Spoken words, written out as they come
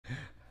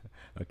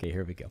Okay,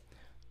 here we go.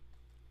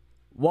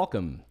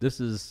 Welcome. This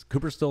is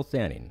Cooper Still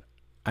Standing.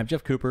 I'm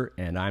Jeff Cooper,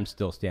 and I'm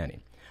still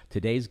standing.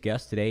 Today's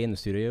guest today in the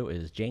studio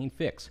is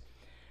JaneFix.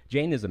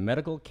 Jane is a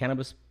medical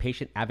cannabis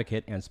patient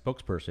advocate and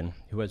spokesperson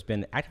who has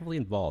been actively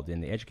involved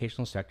in the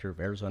educational sector of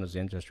Arizona's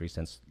industry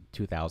since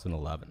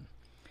 2011.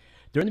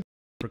 During the beginning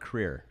of her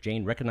career,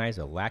 Jane recognized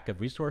a lack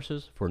of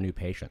resources for new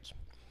patients.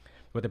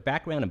 With a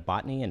background in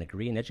botany and a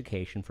degree in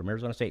education from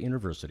Arizona State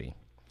University,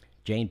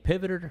 Jane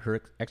pivoted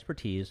her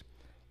expertise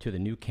to the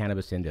new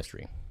cannabis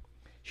industry.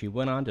 She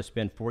went on to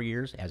spend 4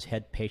 years as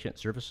head patient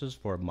services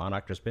for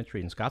Monarch Dispensary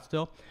in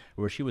Scottsdale,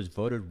 where she was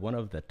voted one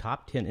of the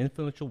top 10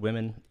 influential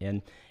women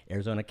in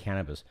Arizona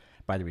cannabis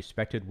by the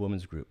Respected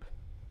Women's Grow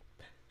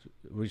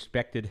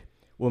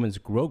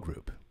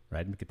Group.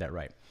 Right, let me get that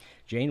right.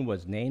 Jane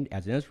was named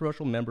as an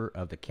inspirational member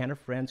of the Canna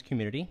Friends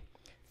community.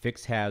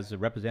 Fix has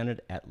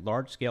represented at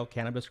large-scale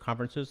cannabis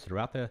conferences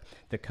throughout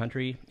the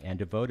country and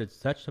devoted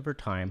such of her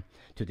time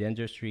to the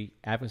industry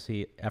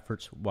advocacy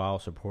efforts while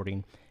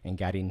supporting and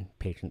guiding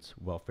patients'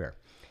 welfare.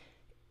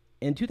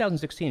 In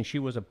 2016, she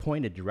was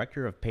appointed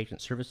Director of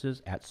Patient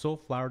Services at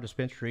Soulflower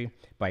Dispensary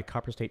by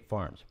Copperstate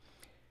Farms.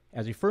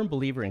 As a firm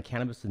believer in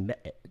cannabis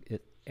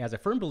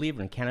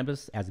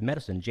as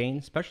medicine,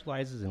 Jane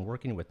specializes in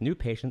working with new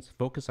patients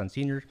focused on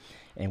seniors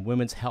and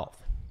women's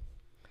health.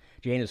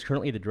 Jane is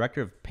currently the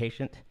Director of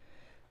Patient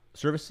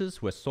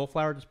Services with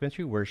Soulflower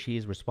Dispensary, where she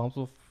is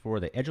responsible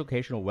for the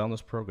Educational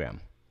Wellness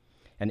Program,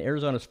 and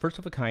Arizona's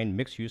first-of-a-kind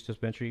mixed-use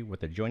dispensary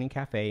with adjoining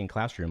cafe and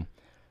classroom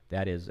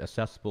that is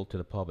accessible to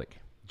the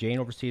public. Jane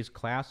oversees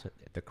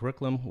the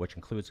curriculum, which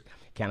includes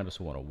Cannabis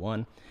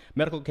 101,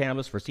 medical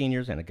cannabis for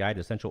seniors, and a guide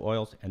to essential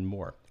oils, and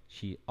more.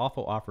 She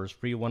also offers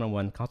free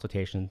one-on-one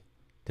consultation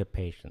to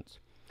patients.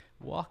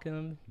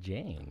 Welcome,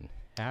 Jane.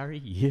 How are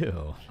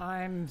you?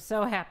 I'm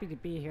so happy to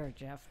be here,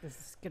 Jeff. This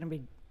is going to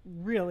be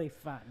really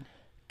fun.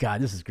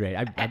 God, this is great.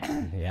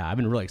 I've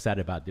been really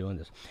excited about doing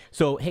this.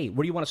 So, hey,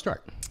 where do you want to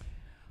start?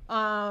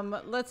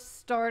 Let's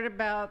start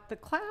about the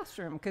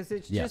classroom, because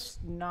it's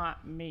just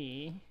not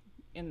me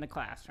in the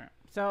classroom.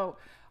 So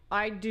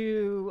I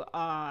do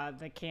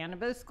the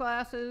cannabis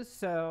classes,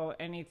 so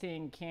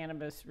anything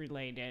cannabis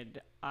related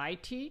I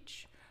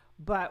teach.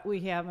 But we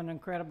have an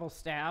incredible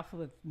staff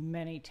with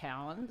many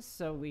talents.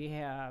 So we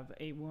have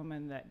a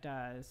woman that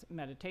does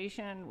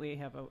meditation.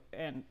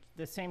 And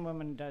the same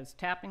woman does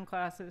tapping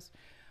classes.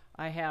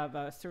 I have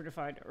a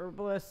certified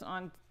herbalist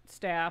on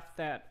staff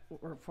that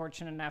we're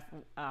fortunate enough.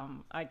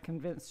 I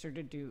convinced her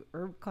to do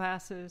herb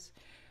classes.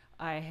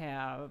 I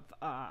have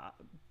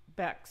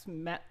Bex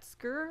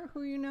Metzger,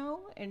 who you know,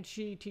 and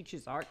she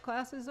teaches art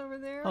classes over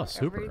there. Oh,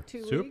 super! Every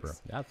 2 super.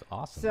 weeks. That's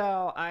awesome.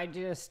 So I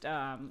just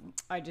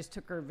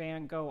took her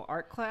Van Gogh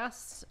art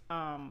class.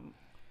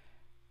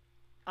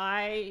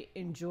 I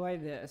enjoy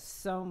this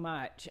so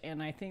much,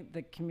 and I think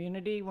the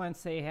community,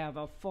 once they have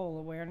a full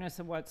awareness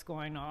of what's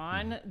going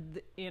on,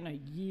 in a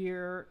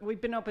year,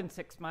 we've been open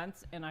 6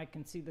 months, and I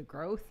can see the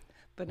growth.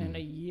 But in a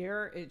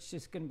year, it's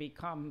just going to be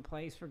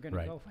commonplace. We're going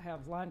to go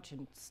have lunch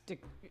and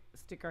stick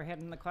our head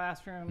in the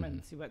classroom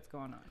and see what's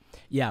going on.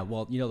 Yeah,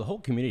 well, the whole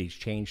community's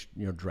changed,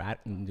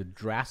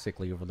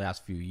 drastically over the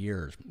last few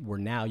years, where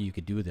now you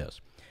could do this.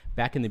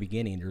 Back in the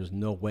beginning, there was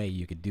no way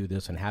you could do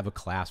this and have a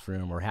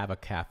classroom or have a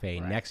cafe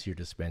next to your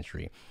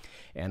dispensary.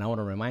 And I want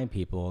to remind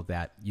people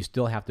that you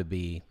still have to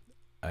be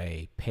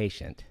a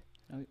patient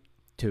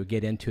to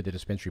get into the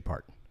dispensary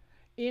part.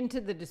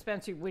 Into the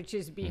dispensary, which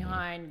is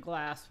behind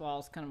glass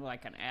walls, kind of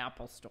like an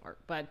Apple store.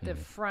 But the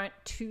front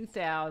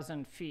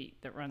 2,000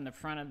 feet that run the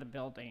front of the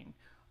building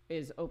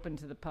is open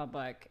to the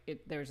public.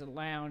 There's a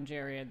lounge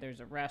area,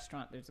 there's a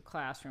restaurant, there's a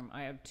classroom.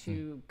 I have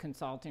 2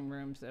 consulting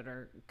rooms that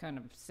are kind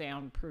of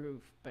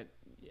soundproof, but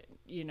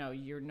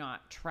you're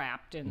not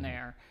trapped in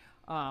there.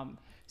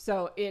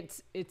 So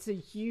it's a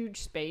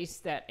huge space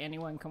that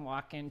anyone can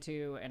walk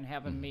into and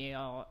have a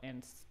meal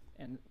and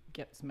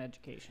get some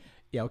education.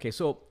 Yeah. Okay.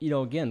 So,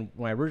 again,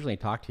 when I originally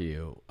talked to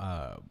you,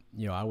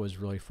 I was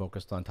really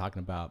focused on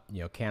talking about,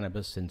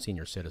 cannabis and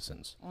senior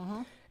citizens.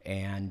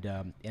 And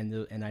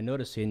I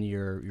noticed in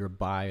your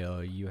bio,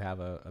 you have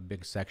a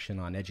big section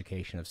on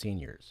education of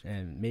seniors,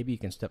 and maybe you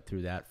can step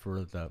through that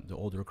for the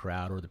older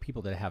crowd or the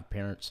people that have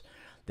parents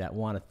that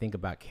want to think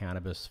about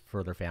cannabis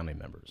for their family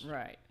members.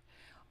 Right.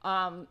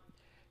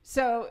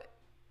 So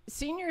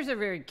seniors are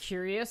very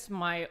curious.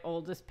 My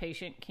oldest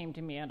patient came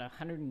to me at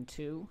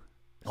 102.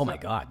 Oh my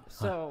God.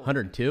 So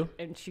 102?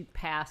 And she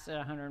passed at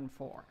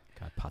 104.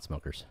 God, pot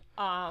smokers.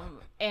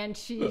 And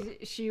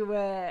she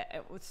was,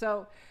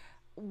 so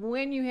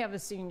when you have a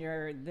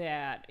senior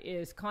that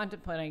is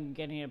contemplating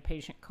getting a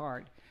patient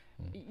card,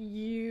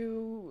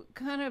 you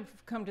kind of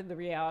come to the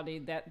reality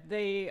that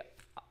they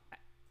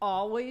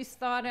always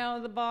thought out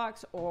of the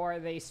box, or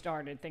they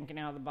started thinking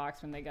out of the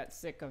box when they got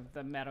sick of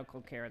the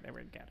medical care they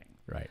were getting.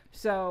 Right.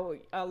 So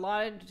a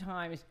lot of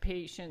times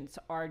patients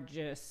are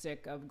just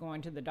sick of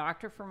going to the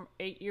doctor for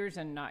 8 years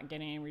and not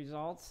getting any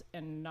results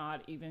and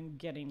not even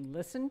getting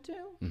listened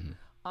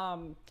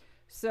to.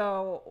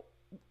 So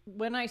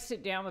when I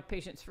sit down with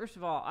patients, first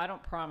of all, I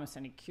don't promise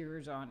any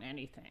cures on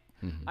anything.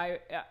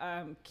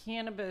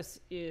 Cannabis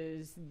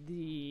is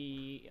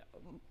the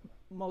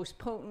most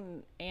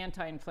potent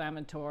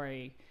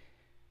anti-inflammatory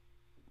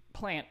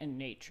plant in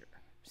nature.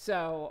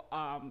 So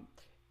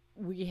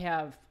we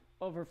have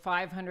over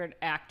 500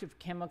 active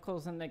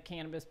chemicals in the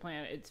cannabis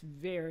plant. It's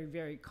very,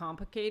 very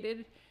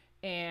complicated,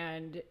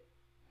 and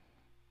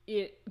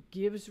it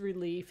gives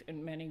relief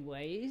in many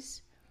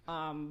ways.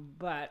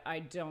 But I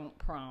don't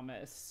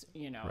promise,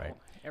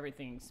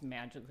 everything's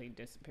magically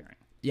disappearing.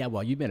 Yeah,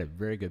 well, you made a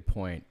very good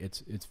point.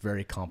 It's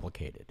very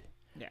complicated.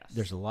 Yes.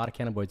 There's a lot of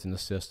cannabinoids in the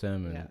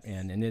system,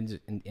 and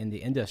in the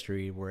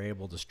industry, we're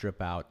able to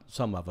strip out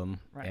some of them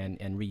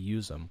and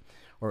reuse them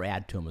or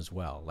add to them as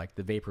well. Like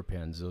the vapor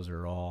pens, those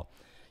are all,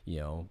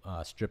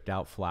 stripped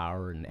out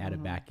flour and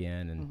added back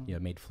in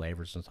and, made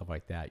flavors and stuff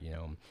like that,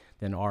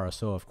 Then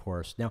RSO, of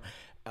course. Now,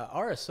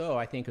 RSO,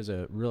 I think, is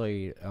a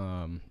really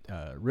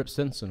Rick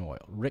Simpson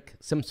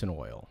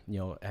oil.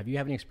 Have you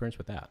any experience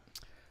with that?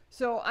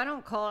 So I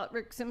don't call it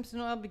Rick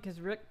Simpson oil because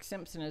Rick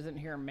Simpson isn't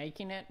here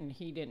making it, and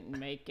he didn't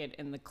make it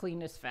in the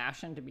cleanest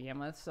fashion to begin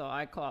with. So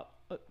I call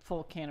it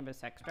full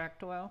cannabis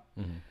extract oil.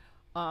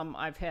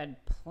 I've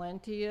had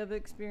plenty of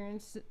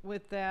experience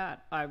with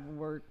that. I've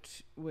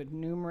worked with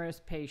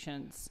numerous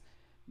patients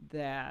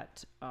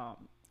that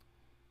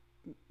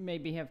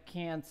maybe have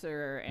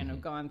cancer and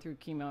have gone through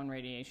chemo and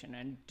radiation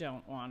and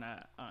don't want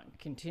to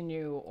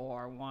continue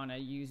or want to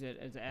use it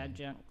as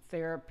adjunct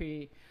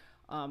therapy.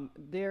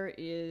 There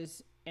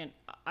is, and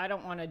I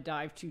don't want to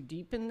dive too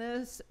deep in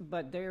this,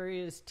 but there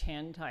is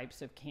 10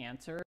 types of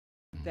cancer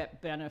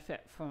that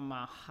benefit from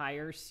a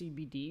higher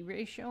CBD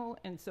ratio.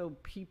 And so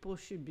people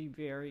should be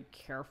very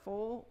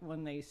careful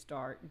when they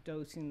start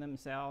dosing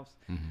themselves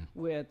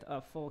with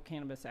a full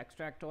cannabis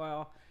extract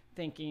oil,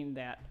 thinking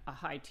that a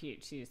high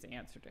THC is the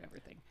answer to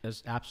everything.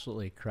 That's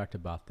absolutely correct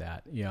about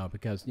that.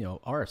 Because,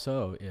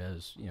 RSO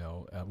is,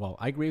 well,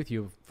 I agree with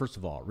you. First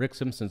of all, Rick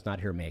Simpson's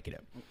not here making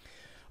it.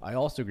 I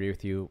also agree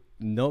with you.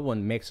 No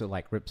one makes it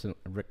like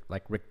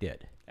Rick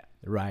did.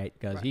 Right,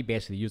 because he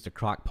basically used a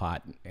crock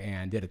pot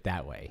and did it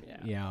that way.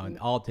 And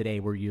all today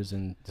we're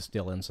using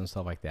distillants and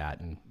stuff like that,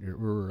 and we're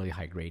really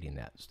high grading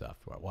that stuff.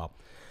 Well,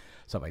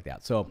 stuff like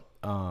that. So,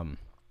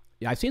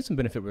 I've seen some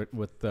benefit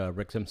with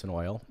Rick Simpson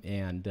oil,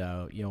 and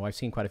I've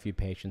seen quite a few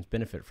patients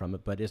benefit from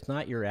it. But it's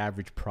not your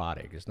average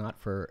product. It's not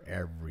for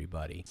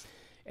everybody.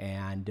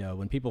 And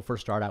when people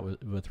first start out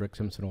with Rick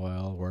Simpson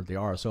oil or the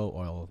RSO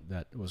oil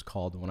that was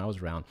called when I was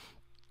around,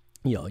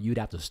 you'd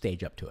have to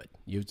stage up to it.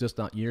 You're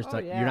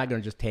not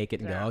going to just take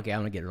it and go, okay,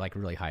 I'm going to get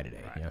really high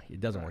today.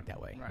 It doesn't work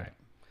that way. Right.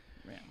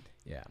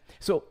 Yeah.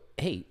 So,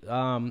 hey,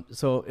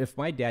 so if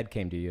my dad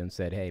came to you and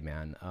said, hey,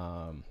 man,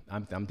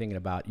 I'm thinking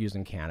about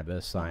using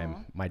cannabis.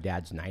 My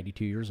dad's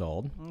 92 years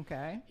old.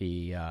 Okay.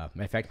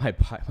 In fact,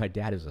 my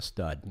dad is a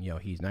stud.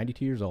 He's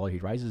 92 years old. He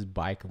rides his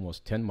bike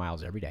almost 10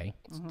 miles every day,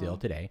 still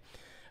today.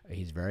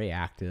 He's very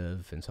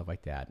active and stuff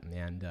like that.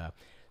 And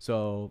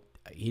so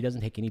he doesn't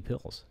take any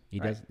pills.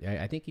 He does.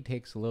 I think he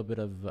takes a little bit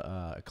of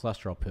a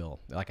cholesterol pill,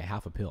 like a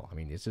half a pill. I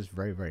mean, it's just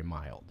very, very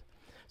mild.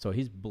 So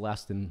he's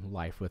blessed in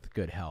life with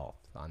good health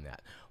on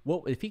that.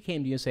 What if he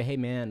came to you and say, hey,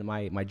 man,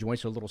 my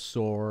joints are a little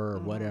sore or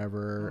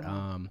whatever,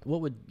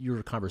 what would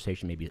your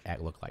conversation maybe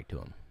look like to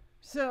him?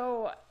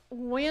 So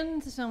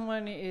when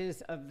someone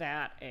is of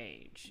that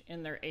age,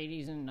 in their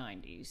 80s and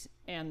 90s,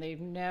 and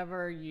they've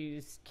never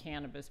used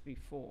cannabis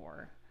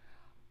before,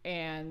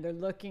 and they're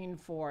looking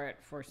for it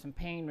for some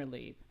pain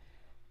relief,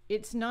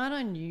 it's not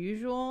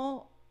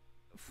unusual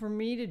for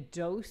me to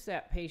dose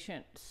that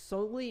patient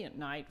solely at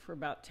night for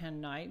about 10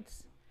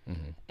 nights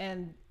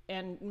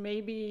and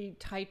maybe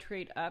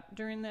titrate up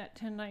during that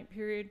 10-night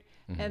period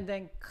and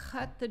then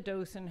cut the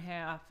dose in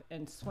half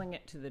and swing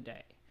it to the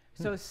day.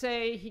 So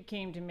say he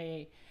came to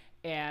me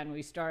and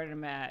we started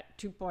him at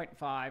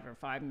 2.5 or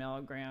 5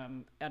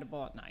 milligram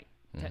edible at night.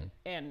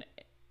 And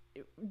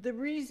the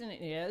reason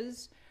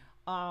is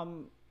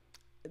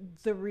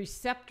the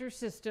receptor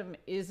system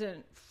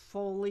isn't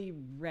fully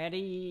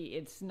ready.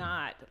 It's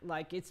not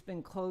like it's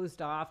been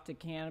closed off to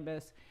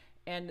cannabis.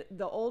 And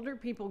the older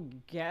people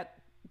get,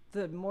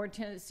 the more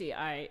tendency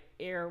I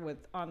err with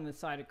on the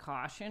side of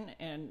caution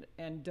and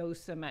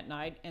dose them at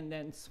night and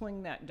then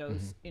swing that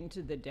dose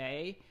into the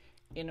day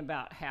in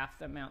about half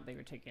the amount they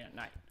were taking at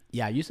night.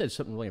 Yeah, you said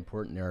something really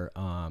important there.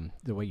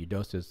 The way you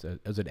dose is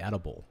as an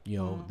edible.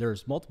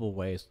 There's multiple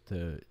ways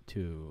to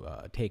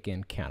take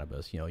in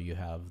cannabis. You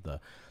have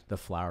the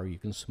flower you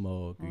can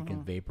smoke, you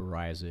can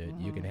vaporize it,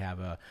 you can have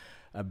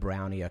a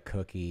brownie, a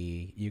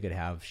cookie, you could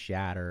have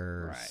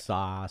shatter,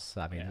 sauce.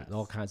 I mean,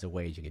 all kinds of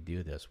ways you could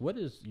do this. What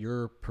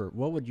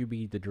would you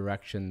be the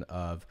direction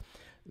of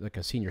like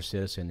a senior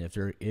citizen if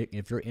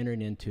they're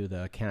entering into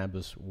the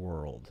cannabis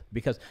world?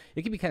 Because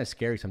it can be kind of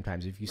scary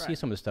sometimes. If you see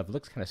some of the stuff, it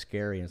looks kind of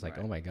scary, and it's like,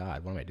 oh my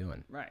God, what am I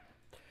doing? Right.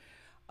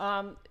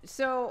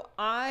 So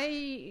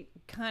I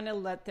kind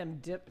of let them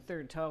dip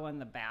their toe in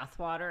the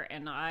bathwater,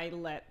 and I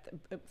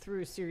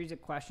through a series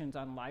of questions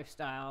on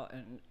lifestyle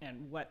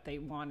and what they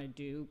want to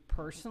do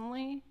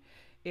personally.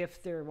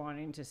 if they're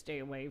wanting to stay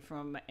away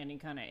from any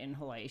kind of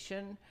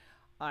inhalation,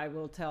 I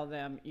will tell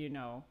them,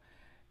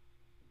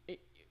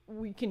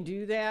 we can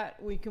do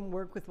that. We can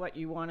work with what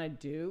you want to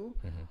do.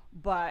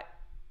 But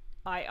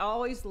I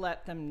always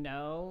let them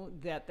know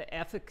that the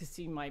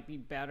efficacy might be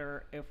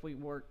better if we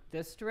work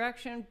this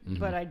direction.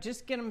 But I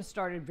just get them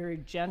started very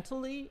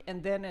gently.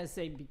 And then as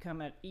they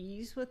become at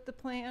ease with the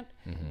plant,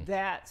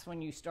 that's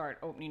when you start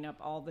opening up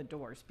all the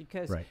doors.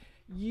 Because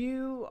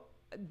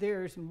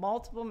there's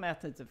multiple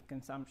methods of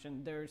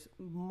consumption. There's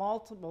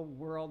multiple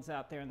worlds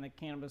out there in the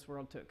cannabis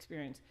world to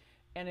experience.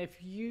 And if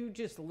you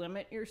just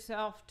limit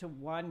yourself to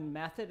one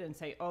method and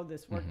say, oh,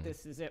 this worked,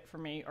 this is it for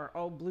me, or,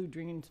 oh, Blue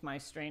Dream's my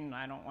strain and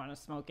I don't want to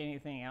smoke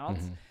anything else,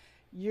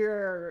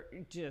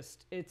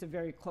 it's a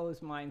very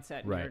closed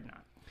mindset. Right. You're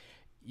not.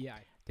 Yeah.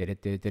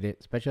 Did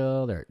it,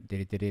 special alert.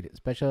 Did it,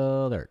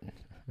 special alert.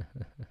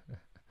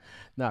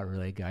 Not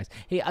really, guys.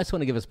 Hey, I just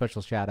want to give a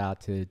special shout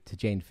out to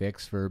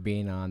JaneFix for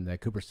being on the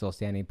Cooper Still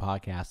Standing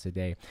podcast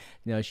today.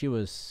 She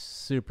was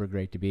super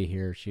great to be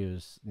here. She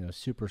was,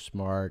 super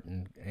smart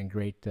and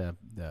great to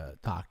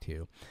talk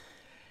to.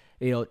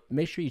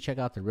 Make sure you check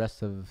out the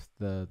rest of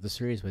the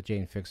series with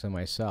JaneFix and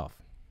myself.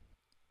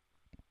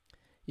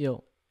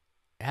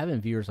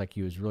 Having viewers like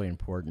you is really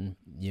important,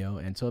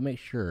 and so make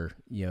sure,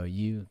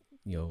 you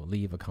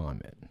leave a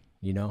comment.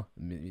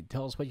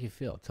 Tell us what you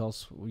feel. Tell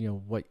us,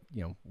 what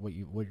you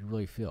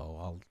really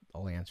feel.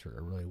 I'll answer it.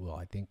 I really will.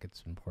 I think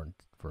it's important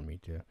for me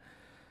to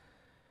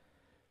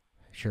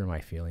share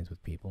my feelings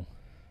with people.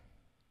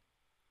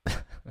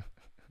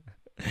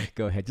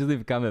 Go ahead. Just leave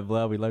a comment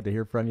below. We'd love to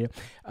hear from you.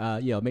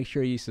 Make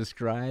sure you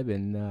subscribe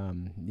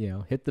and,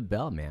 hit the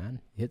bell,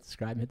 man. Hit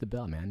subscribe and hit the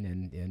bell, man.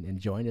 And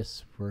join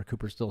us for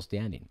Cooper Still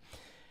Standing.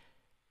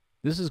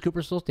 This is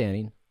Cooper Still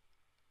Standing.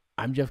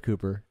 I'm Jeff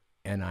Cooper,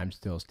 and I'm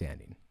still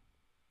standing.